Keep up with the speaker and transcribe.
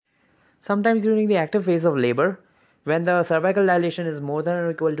Sometimes during the active phase of labor, when the cervical dilation is more than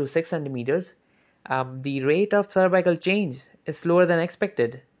or equal to 6 centimeters, the rate of cervical change is slower than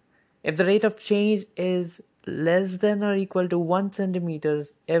expected. If the rate of change is less than or equal to 1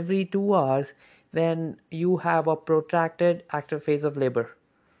 centimeters every 2 hours, then you have a protracted active phase of labor.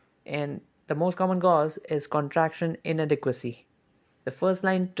 And the most common cause is contraction inadequacy. The first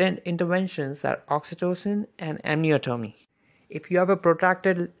line interventions are oxytocin and amniotomy. If you have a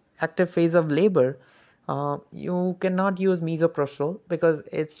protracted active phase of labor, you cannot use misoprostol because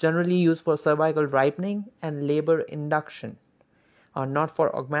it's generally used for cervical ripening and labor induction, or not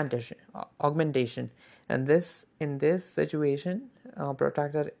for augmentation. And this in this situation,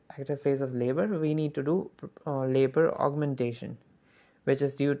 protracted active phase of labor, we need to do labor augmentation, which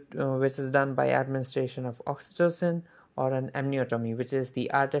is done by administration of oxytocin or an amniotomy, which is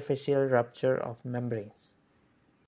the artificial rupture of membranes.